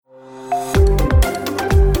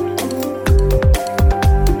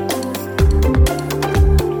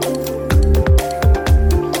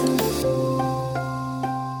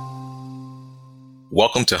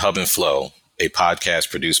Welcome to Hub and Flow, a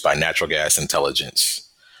podcast produced by Natural Gas Intelligence.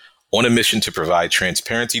 On a mission to provide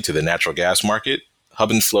transparency to the natural gas market,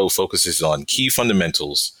 Hub and Flow focuses on key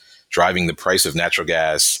fundamentals driving the price of natural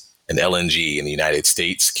gas and LNG in the United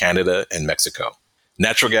States, Canada, and Mexico.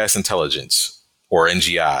 Natural Gas Intelligence, or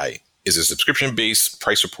NGI, is a subscription-based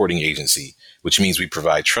price reporting agency, which means we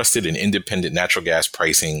provide trusted and independent natural gas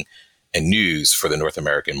pricing and news for the North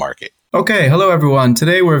American market. Okay, hello everyone.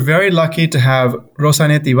 Today we're very lucky to have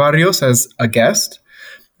Rosanetti Barrios as a guest.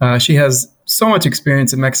 She has so much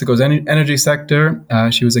experience in Mexico's energy sector.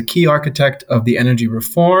 She was a key architect of the energy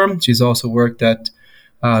reform. She's also worked at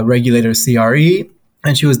regulator CRE,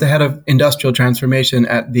 and she was the head of industrial transformation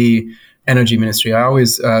at the Energy Ministry. I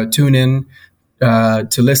always tune in to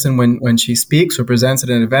listen when she speaks or presents at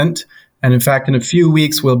an event. And in fact, in a few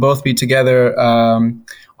weeks, we'll both be together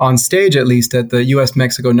on stage, at least, at the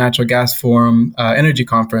U.S.-Mexico Natural Gas Forum Energy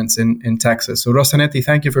Conference in Texas. So, Rosanetti,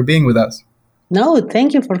 thank you for being with us. No,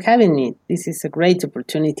 thank you for having me. This is a great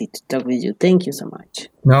opportunity to talk with you. Thank you so much.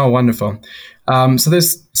 No, wonderful. So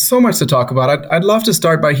there's so much to talk about. I'd love to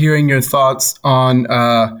start by hearing your thoughts on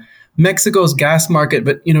Mexico's gas market,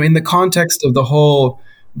 but in the context of the whole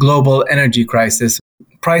global energy crisis.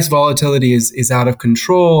 Price volatility is out of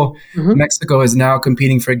control. Mm-hmm. Mexico is now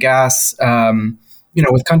competing for gas,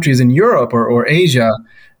 with countries in Europe or Asia.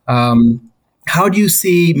 How do you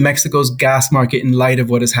see Mexico's gas market in light of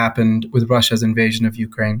what has happened with Russia's invasion of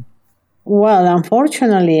Ukraine? Well,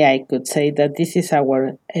 unfortunately, I could say that this is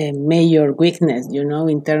our major weakness,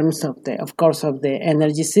 in terms of the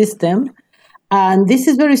energy system. And this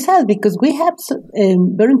is very sad because we have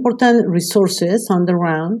very important resources on the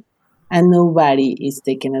ground, and nobody is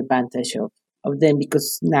taking advantage of them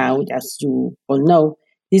because now, as you all know,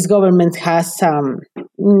 this government has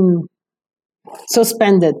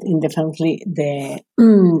suspended indefinitely the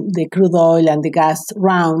crude oil and the gas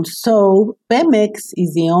round. So Pemex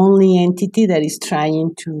is the only entity that is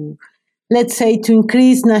trying to, let's say, to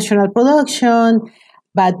increase national production,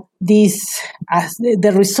 but the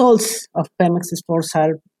results of Pemex exports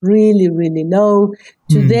are really, really low.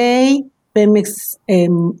 Today, Pemex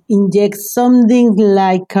injects something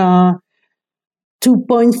like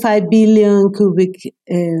 2.5 billion cubic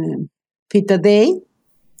feet a day.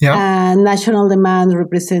 Yeah. And national demand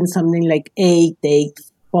represents something like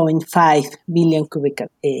 8.5 billion cubic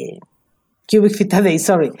feet a day.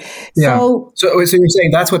 Sorry. Yeah. So you're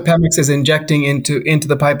saying that's what Pemex is injecting into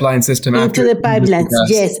the pipeline system. Into the pipelines,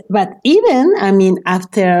 yes. But even,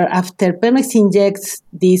 after Pemex injects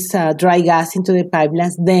this dry gas into the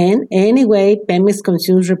pipelines, then anyway, Pemex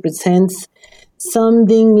consumes represents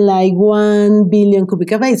something like 1 billion cubic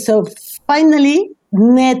feet. So finally,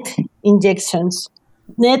 net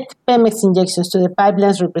Pemex injections to the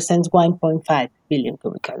pipelines represents 1.5 billion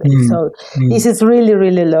cubic feet. So this is really,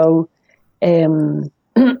 really low.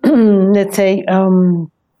 Let's say,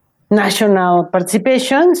 national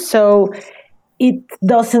participation. So it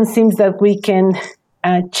doesn't seem that we can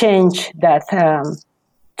change that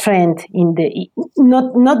trend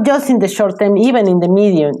not just in the short term, even in the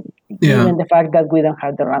medium, given the fact that we don't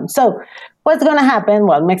have the RAM. So what's going to happen?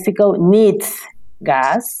 Well, Mexico needs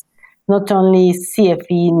gas. Not only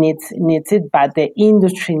CFE needs it, but the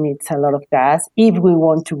industry needs a lot of gas if we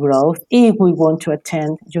want to grow, if we want to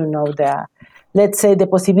attend, let's say the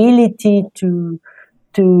possibility to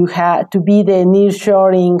be the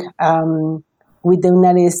nearshoring with the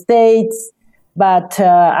United States. But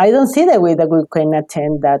I don't see the way that we can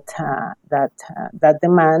attend that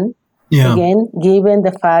demand. Yeah. Again, given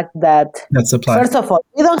the fact that first of all,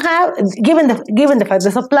 we don't have, given the fact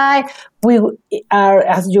the supply, we are,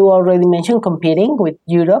 as you already mentioned, competing with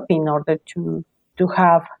Europe in order to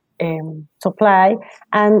have supply.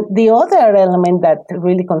 And the other element that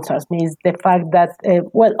really concerns me is the fact that,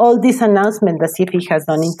 all these announcements that CFE has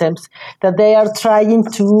done in terms that they are trying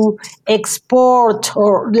to export,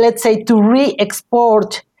 or let's say to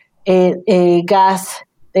re-export the gas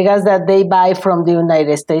that they buy from the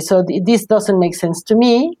United States. So this doesn't make sense to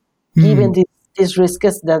me, given these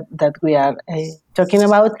risks that we are talking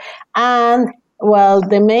about. And,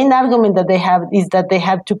 the main argument that they have is that they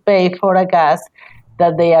have to pay for a gas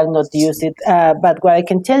that they are not using. But what I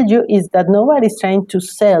can tell you is that nobody is trying to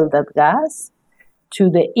sell that gas to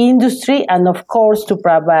the industry and, of course, to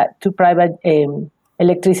private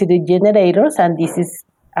electricity generators. And this is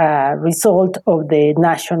a result of the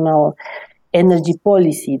national energy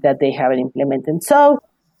policy that they have implemented. So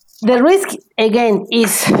the risk, again,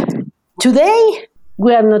 is today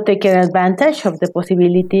we are not taking advantage of the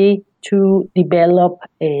possibility to develop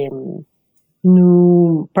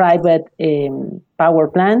new private power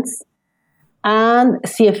plants. and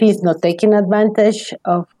CFE is not taking advantage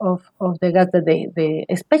of the gas that they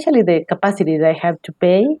especially the capacity they have to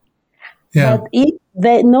pay. Yeah. But if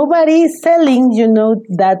nobody is selling,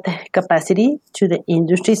 that capacity to the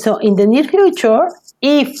industry. So in the near future,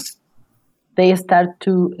 if they start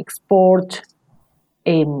to export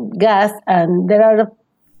gas, and there are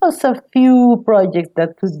also a few projects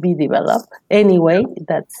that could be developed anyway,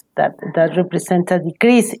 that represents a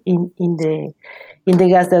decrease in the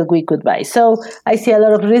gas that we could buy. So I see a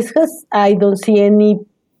lot of risks. I don't see any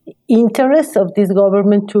interest of this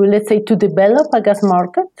government to, let's say, to develop a gas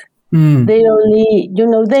market. They only,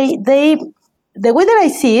 they the way that I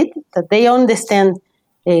see it, that they understand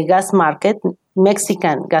a gas market,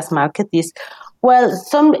 Mexican gas market is, well,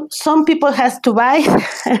 some people has to buy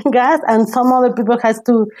gas and some other people has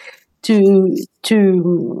to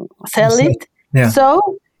sell it. Yeah. So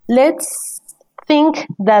let's think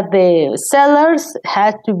that the sellers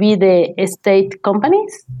have to be the state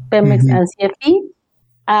companies, Pemex and CFE.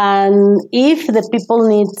 And if the people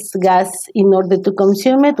need gas in order to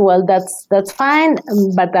consume it, well, that's fine,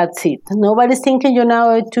 but that's it. Nobody's thinking, to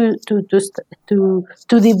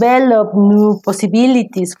develop new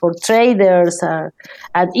possibilities for traders,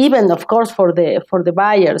 and even, of course, for the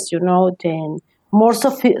buyers, then more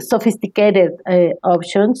sophisticated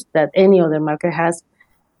options that any other market has.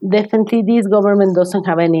 Definitely, this government doesn't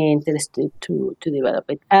have any interest to develop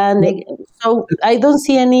it, and so I don't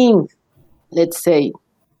see any, let's say.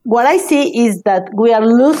 What I see is that we are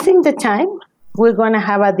losing the time. We're going to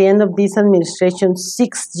have at the end of this administration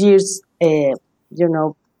 6 years,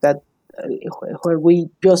 that where we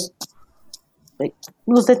just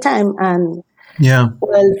lose the time. And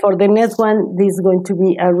well, for the next one, this is going to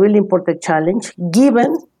be a really important challenge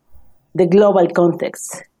given the global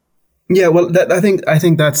context. Yeah, well, I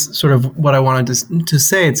think that's sort of what I wanted to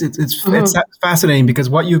say. It's fascinating because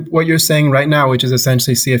what you're saying right now, which is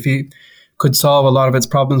essentially CFE could solve a lot of its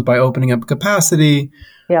problems by opening up capacity.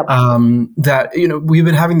 Yep. That we've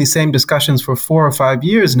been having these same discussions for 4 or 5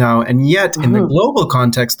 years now, and yet in the global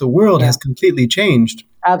context, the world has completely changed.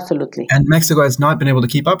 Absolutely. And Mexico has not been able to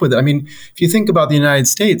keep up with it. I mean, if you think about the United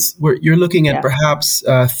States, where you're looking at perhaps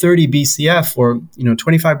 30 BCF or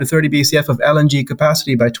 25 to 30 BCF of LNG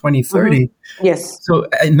capacity by 2030. Yes. So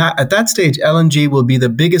at that stage, LNG will be the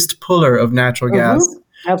biggest puller of natural gas.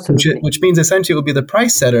 Absolutely. Which means essentially it will be the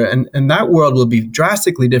price setter, and that world will be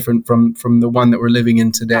drastically different from the one that we're living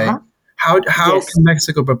in today. How can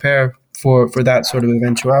Mexico prepare for that sort of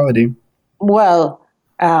eventuality? Well,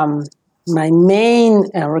 my main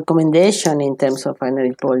recommendation in terms of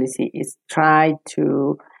energy policy is try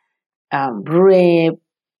to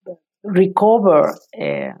recover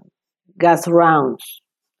gas rounds.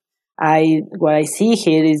 What I see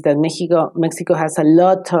here is that Mexico has a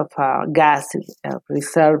lot of gas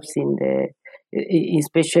reserves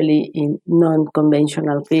especially in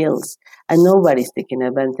non-conventional fields, and nobody's taking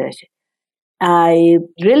advantage. I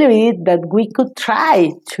really believe that we could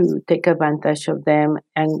try to take advantage of them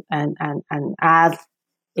and add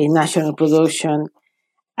a national production.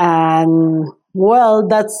 And well,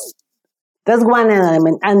 that's one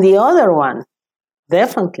element, and the other one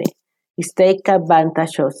definitely is take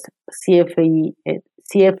advantage of CFE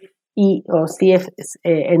or CF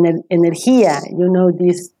Energía,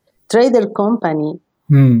 this trader company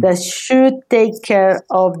that should take care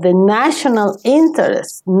of the national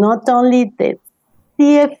interest, not only the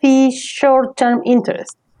CFE short-term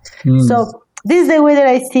interest. So this is the way that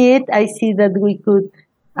I see it. I see that we could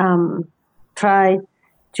try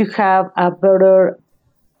to have a better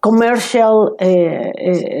commercial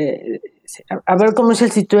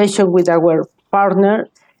situation with our partner,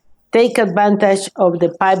 take advantage of the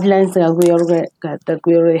pipelines that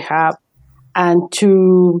we already have, and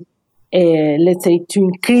to let's say to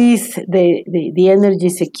increase the energy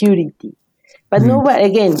security. But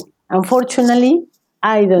unfortunately,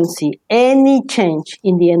 I don't see any change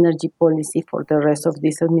in the energy policy for the rest of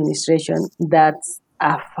this administration. That's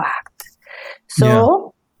a fact.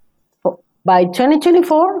 So by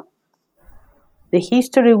 2024, the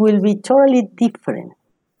history will be totally different.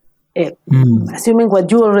 Assuming what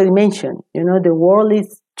you already mentioned, the world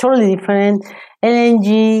is totally different.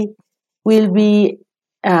 LNG will be,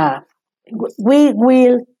 we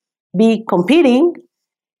will be competing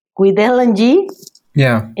with LNG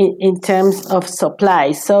in terms of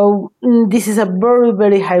supply. So this is a very,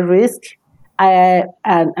 very high risk.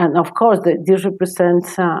 And of course, this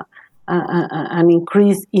represents an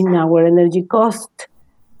increase in our energy cost.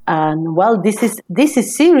 And well, this is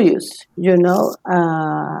serious, and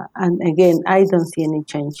And again, I don't see any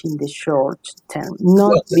change in the short term,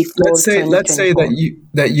 not before let's say 2024.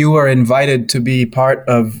 that you are invited to be part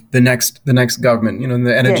of the next government, in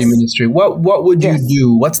the energy Yes. ministry. What would you Yes. do?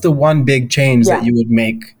 What's the one big change that you would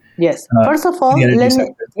make? Yes. First of all,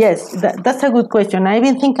 that's a good question. I've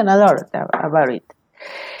been thinking a lot about it.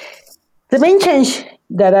 The main change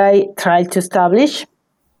that I try to establish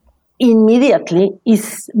immediately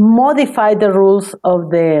is modify the rules of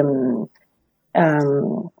the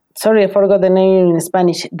sorry, I forgot the name in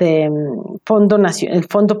Spanish. The El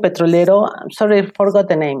Fondo Petrolero. Sorry, I forgot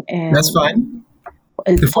the name. That's fine.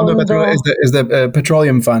 The Fondo Petrolero is the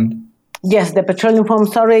petroleum fund. Yes, the petroleum fund.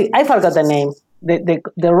 Sorry, I forgot the name.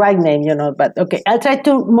 The right name, but okay. I'll try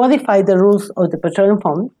to modify the rules of the petroleum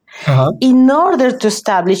fund in order to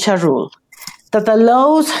establish a rule that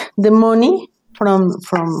allows the money from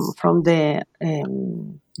the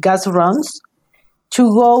gas runs to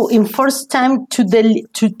go in first time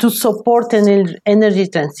to support an energy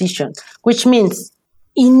transition, which means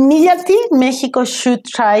immediately Mexico should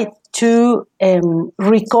try to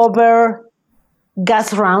recover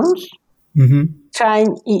gas rounds,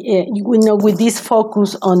 trying with this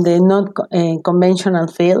focus on the non-conventional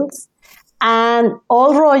fields, and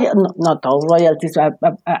not all royalties, a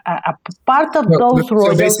part of those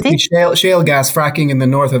royalties. So basically, shale gas fracking in the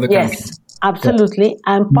north of the country. Yes, absolutely.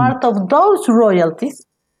 And part of those royalties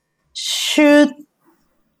should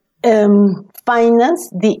finance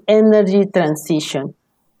the energy transition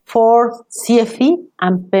for CFE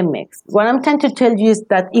and Pemex. What I'm trying to tell you is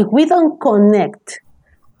that if we don't connect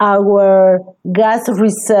our gas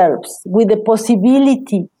reserves with the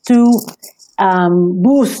possibility to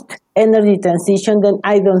boost energy transition, then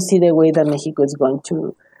I don't see the way that Mexico is going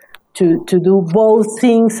to do both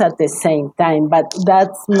things at the same time. But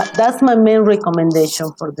that's my main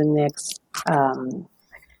recommendation for the next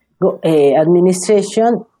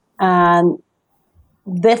administration. And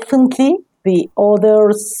definitely the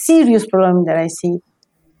other serious problem that I see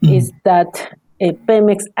is that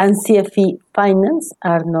Pemex and CFE finance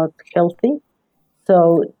are not healthy.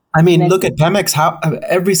 So I mean, look at Pemex. How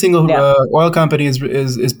every single oil company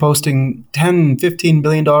is posting $10-15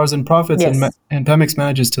 billion in profits, and Pemex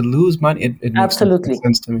manages to lose money. It makes no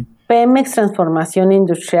sense to me. Pemex Transformación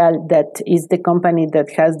Industrial, that is the company that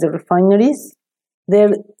has the refineries, they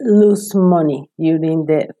lose money during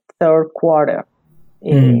the third quarter.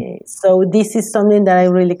 So this is something that I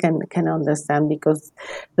really can understand, because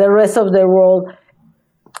the rest of the world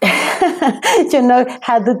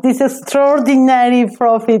had these extraordinary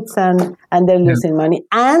profits and they're losing money.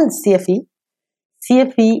 And CFE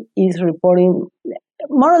is reporting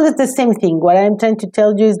more or less the same thing. What I'm trying to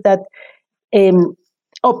tell you is that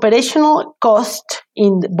operational costs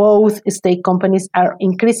in both state companies are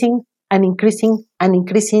increasing and increasing and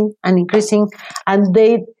increasing and increasing, and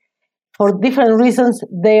they, for different reasons,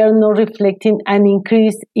 they are not reflecting an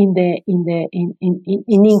increase in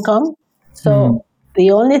income. So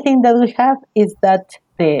the only thing that we have is that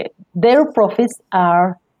their profits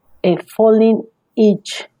are falling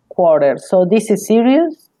each quarter. So this is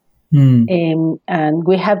serious, and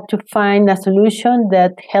we have to find a solution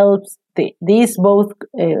that helps these both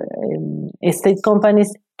state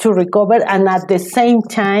companies to recover, and at the same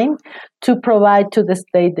time to provide to the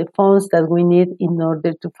state the funds that we need in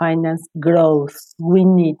order to finance growth. We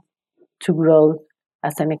need to grow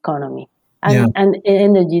as an economy. And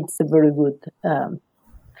energy is a very good.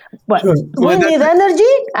 We need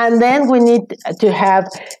energy, and then we need to have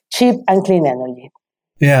cheap and clean energy.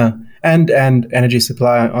 Yeah, and energy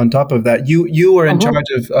supply on top of that. You were in charge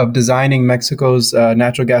of designing Mexico's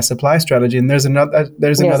natural gas supply strategy, and there's another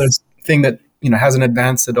thing that hasn't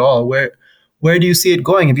advanced at all. Where do you see it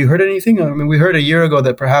going? Have you heard anything? I mean, we heard a year ago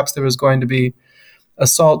that perhaps there was going to be a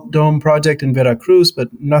salt dome project in Veracruz, but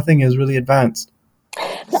nothing has really advanced.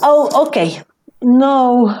 Oh, okay.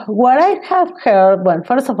 No, what I have heard. Well,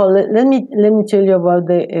 first of all, let me tell you about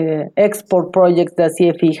the export projects that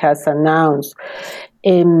CFE has announced.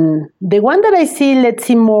 The one that I see, let's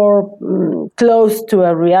see, more close to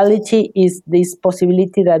a reality is this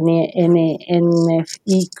possibility that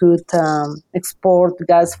NFE could export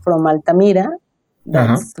gas from Altamira.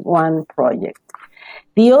 That's one project.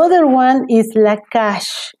 The other one is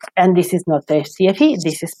Lakach, and this is not CFE,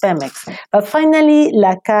 this is Pemex. But finally,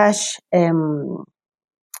 Lakach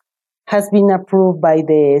has been approved by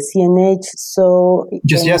the CNH. So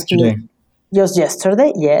just yesterday. Just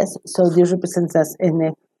yesterday, yes. So this represents that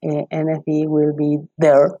NFE will be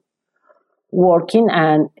there working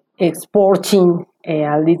and exporting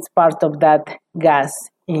at least part of that gas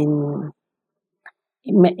in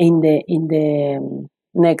the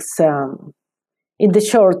next in the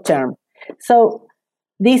short term. So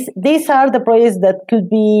these are the projects that could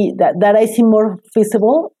be that I see more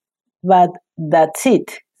feasible, but that's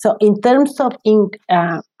it. So in terms of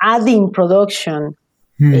adding production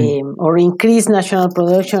or increase national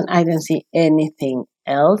production, I don't see anything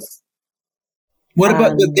else. What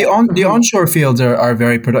about the onshore fields are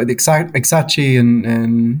very productive? Exachi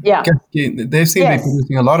and Keski, they seem to be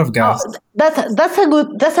producing a lot of gas. Oh, that's a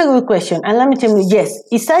good question. And let me tell you, yes,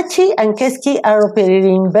 Isachi and Keski are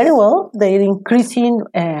operating very well. They're increasing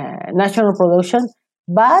national production,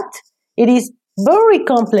 but it is very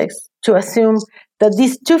complex to assume that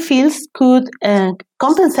these two fields could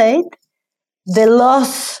compensate the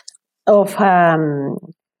loss of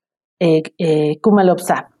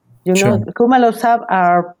Kumalov-Sab. Kumalov-Sab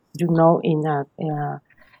are, in the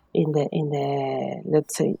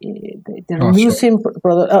let's say they're losing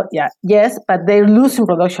yes, but they're losing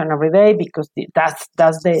production every day because that's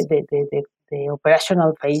the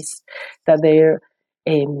operational phase that they're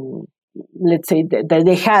let's say that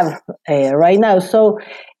they have right now. So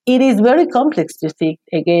it is very complex to think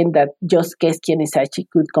again that just Keski and Isachi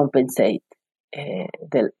could compensate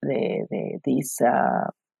this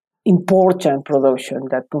important production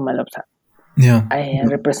that Kumalov-Sab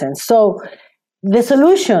represents. So the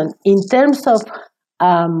solution in terms of,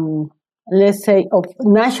 let's say, of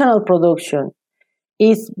national production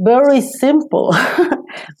is very simple.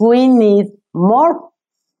 We need more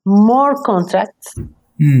contracts,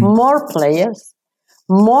 more players,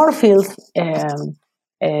 more fields,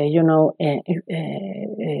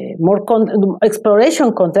 more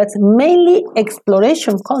exploration contracts, mainly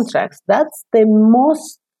exploration contracts. That's the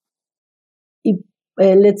most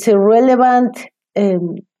let's say, relevant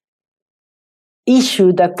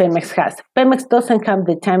issue that Pemex has. Pemex doesn't have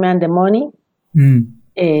the time and the money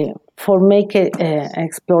for making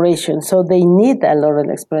exploration, so they need a lot of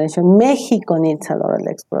exploration. Mexico needs a lot of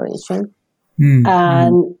exploration,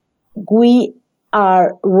 and we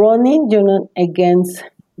are running, against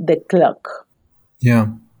the clock.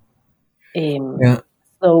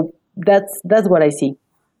 So that's what I see.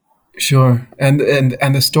 Sure. And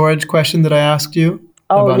the storage question that I asked you?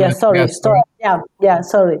 Oh, yeah, sorry. Storage. Yeah,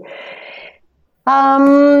 sorry.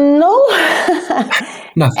 No.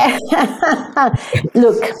 Nothing.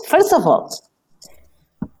 Look, first of all,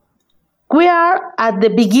 we are at the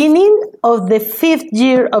beginning of the 5th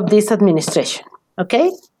year of this administration,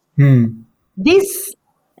 okay? This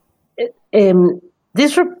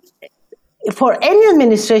for any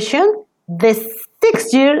administration, the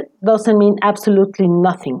 6 years doesn't mean absolutely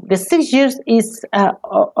nothing. The 6 years is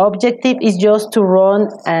objective is just to run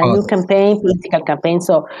a new campaign, political campaign.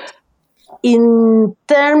 So, in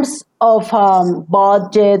terms of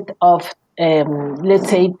budget, of let's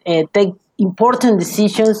say take important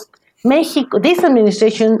decisions, Mexico, this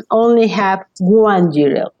administration only have 1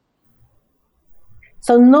 year.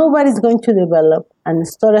 So nobody's going to develop a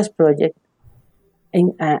storage project,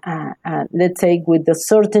 let's say, with the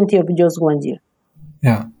certainty of just 1 year.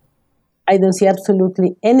 Yeah, I don't see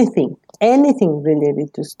absolutely anything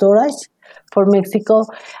related to storage for Mexico.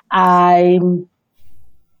 I'm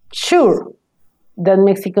sure that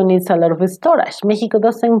Mexico needs a lot of storage. Mexico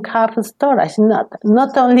doesn't have storage,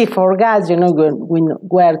 not only for gas.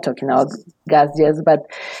 We're talking about gas, yes, but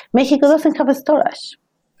Mexico doesn't have storage.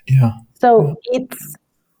 Yeah. So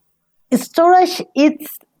storage.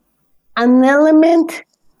 It's an element.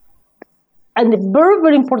 And a very,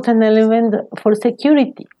 very important element for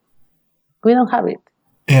security. We don't have it.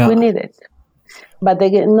 Yeah. We need it. But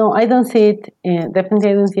again, no, I don't see it. Definitely,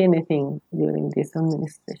 I don't see anything during this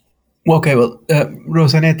administration. Okay, well,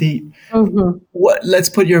 Rosanetti, let's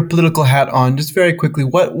put your political hat on just very quickly.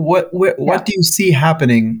 What do you see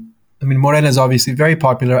happening? I mean, Morena is obviously very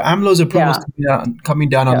popular. AMLO's approval is coming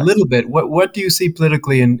down a little bit. What do you see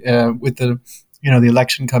politically with the the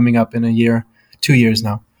election coming up in 2 years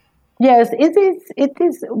now? Yes, it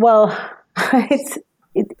is. Well,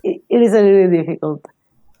 it is a little difficult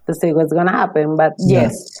to say what's going to happen. But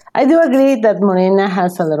yes, I do agree that Morena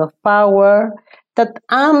has a lot of power, that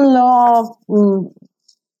AMLO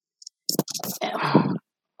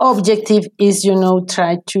objective is,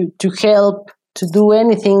 try to help to do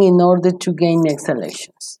anything in order to gain next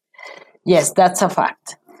elections. Yes, that's a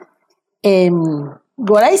fact.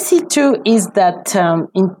 What I see too is that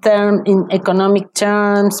in economic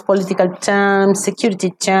terms, political terms, security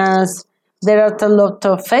terms, there are a lot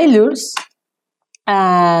of failures.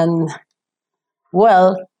 And,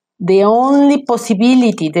 well, the only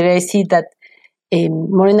possibility that I see that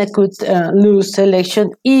Morena could lose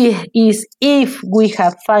election is if we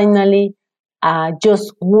have finally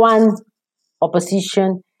just one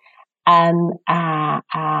opposition and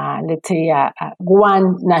let's say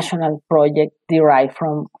one national project derived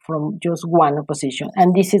from just one opposition.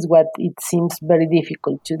 And this is what it seems very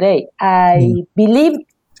difficult today. I believe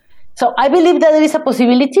that there is a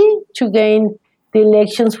possibility to gain the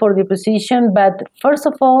elections for the opposition, but first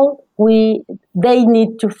of all, they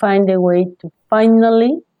need to find a way to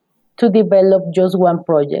finally to develop just one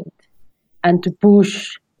project and to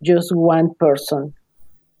push just one person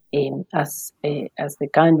in as the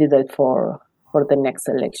candidate for the next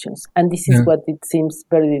elections. And this is what it seems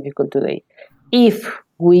very difficult today. If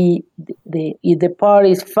the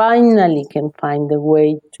parties finally can find a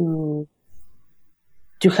way to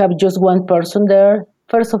have just one person there,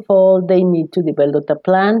 first of all, they need to develop a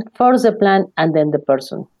plan, first the plan, and then the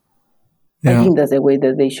person. Yeah. I think that's the way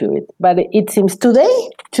that they should it. But it seems today,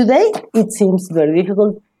 it seems very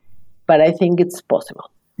difficult, but I think it's possible.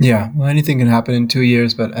 Yeah, well, anything can happen in 2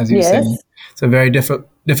 years, but as you said, it's a very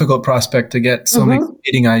difficult prospect to get so many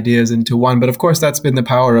competing ideas into one. But of course, that's been the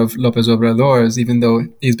power of López Obrador, is even though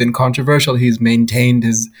he's been controversial, he's maintained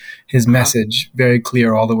his message very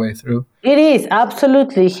clear all the way through. It is,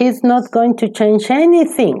 absolutely. He's not going to change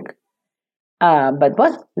anything. But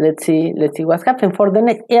what? Let's see what's happening for the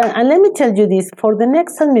next. Yeah, and let me tell you this: for the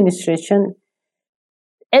next administration,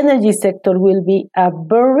 energy sector will be a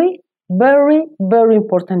very, very, very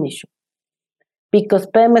important issue, because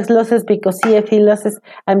Pemex losses, because CFE losses,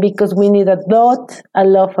 and because we need a lot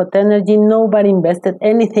of energy. Nobody invested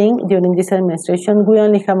anything during this administration. We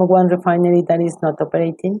only have one refinery that is not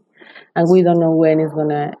operating, and we don't know when it's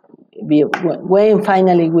gonna be, when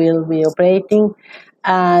finally will be operating.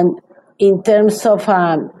 And in terms of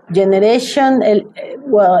generation,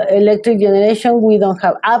 electric generation, we don't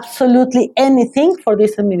have absolutely anything for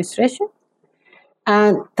this administration.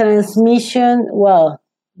 And transmission, well,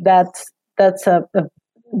 that's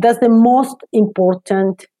the most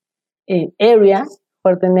important area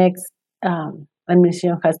where the next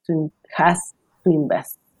administration has to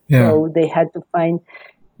invest. Yeah. So they had to find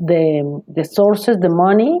the sources, the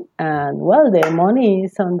money, and the money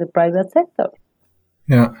is on the private sector.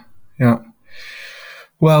 Yeah.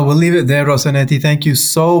 Well, we'll leave it there, Rosanetti. Thank you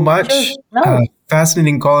so much. Sure.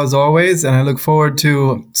 Fascinating call as always, and I look forward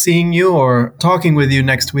to seeing you or talking with you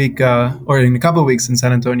next week or in a couple of weeks in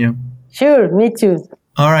San Antonio. Sure, me too.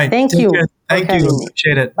 All right. Thank you. Thank you.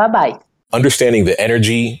 Appreciate it. Bye-bye. Understanding the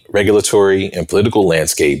energy, regulatory, and political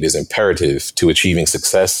landscape is imperative to achieving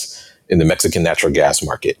success in the Mexican natural gas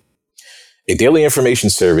market. A daily information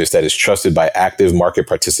service that is trusted by active market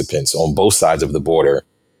participants on both sides of the border,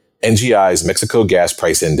 NGI's Mexico Gas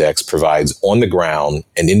Price Index provides on-the-ground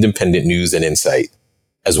and independent news and insight,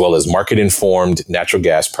 as well as market-informed natural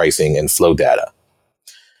gas pricing and flow data.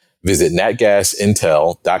 Visit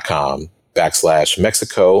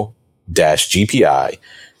natgasintel.com/Mexico-GPI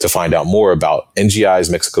to find out more about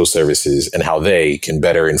NGI's Mexico services and how they can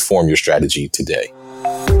better inform your strategy today.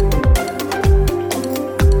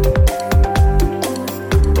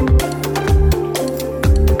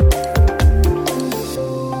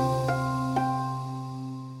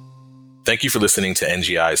 Thank you for listening to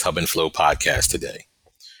NGI's Hub and Flow podcast today.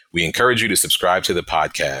 We encourage you to subscribe to the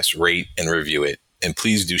podcast, rate and review it, and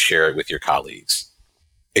please do share it with your colleagues.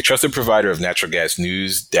 A trusted provider of natural gas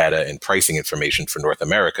news, data, and pricing information for North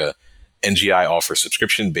America, NGI offers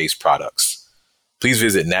subscription-based products. Please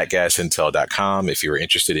visit natgasintel.com if you are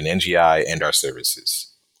interested in NGI and our services.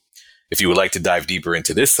 If you would like to dive deeper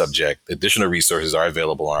into this subject, additional resources are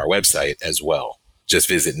available on our website as well. Just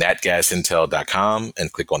visit natgasintel.com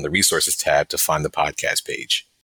and click on the resources tab to find the podcast page.